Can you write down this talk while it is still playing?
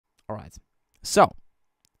All right. So,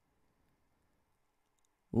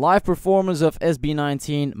 live performance of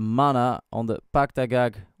SB19 Mana on the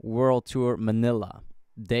PAGTATAG World Tour Manila,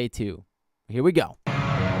 Day 2. Here we go. It's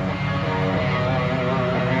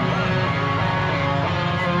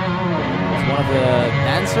one of the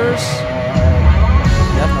dancers.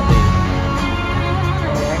 Definitely.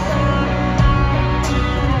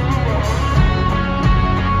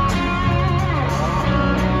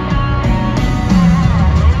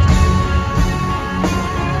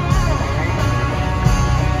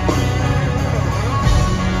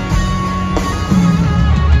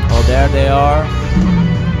 Oh, there they are.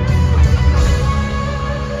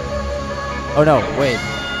 Oh no, wait.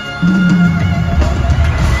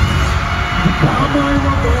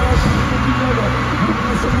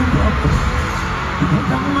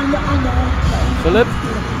 Philip?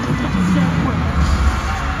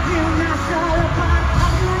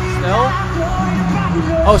 Still?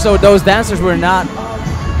 Oh, so those dancers were not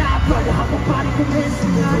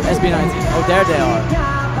SB19. Oh, there they are.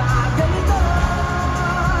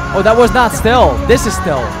 Oh, that was not still. This is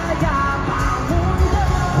still.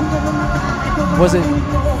 Was it?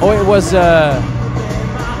 Oh, it was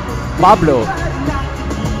Pablo.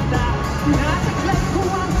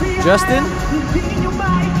 Justin?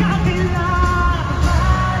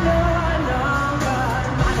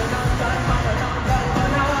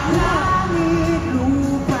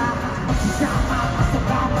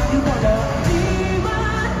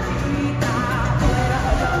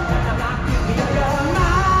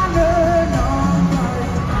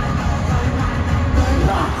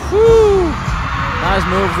 Woo! Nice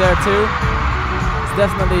moves there too. It's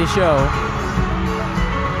definitely a show.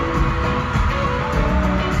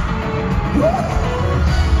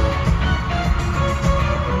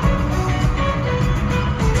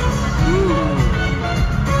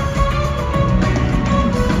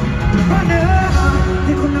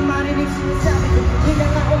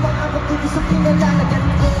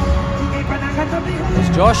 It's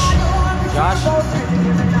Josh. Josh.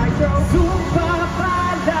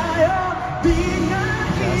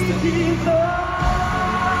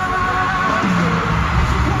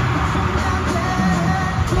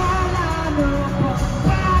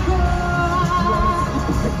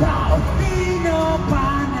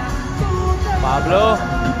 Pablo.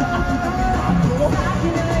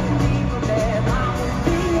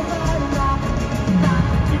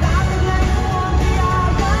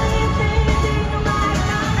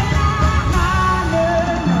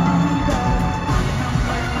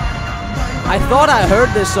 I thought I heard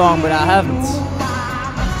this song, but I haven't.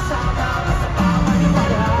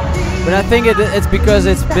 But I think it's because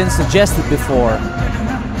it's been suggested before.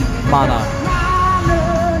 Mana.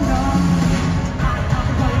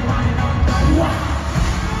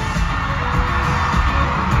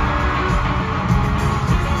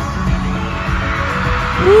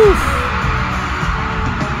 Woof.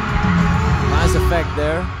 Nice effect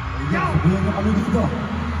there.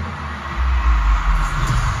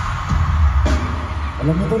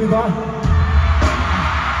 Alam mo to, di ba?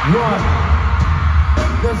 One.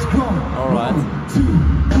 Let's go. All right. 1, 2,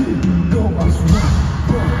 3, go.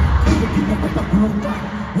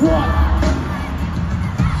 One.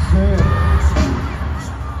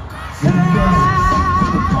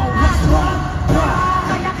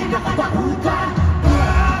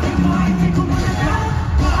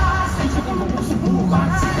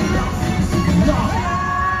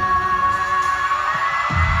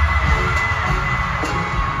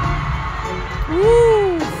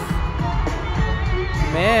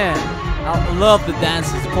 Man, I love the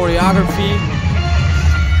dances, the choreography.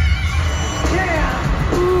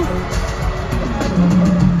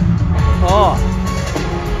 Oh,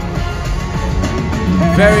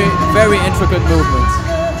 very, very intricate movements.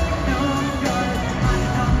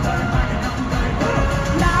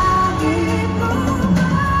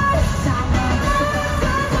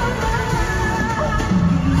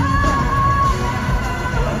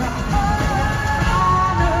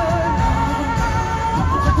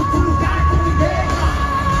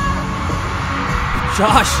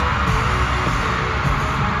 Josh!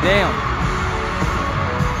 Damn.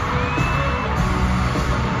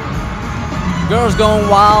 Girls going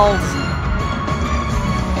wild.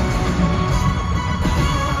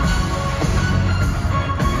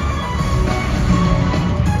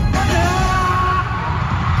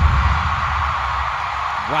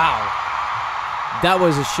 Wow. That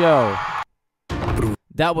was a show.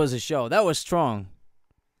 That was a show. That was strong.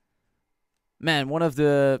 Man, one of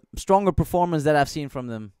the stronger performances that I've seen from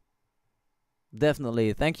them.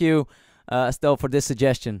 Definitely. Thank you, Estelle, for this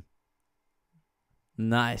suggestion.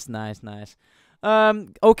 Nice, nice, nice.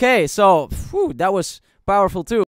 Okay, so that was powerful too.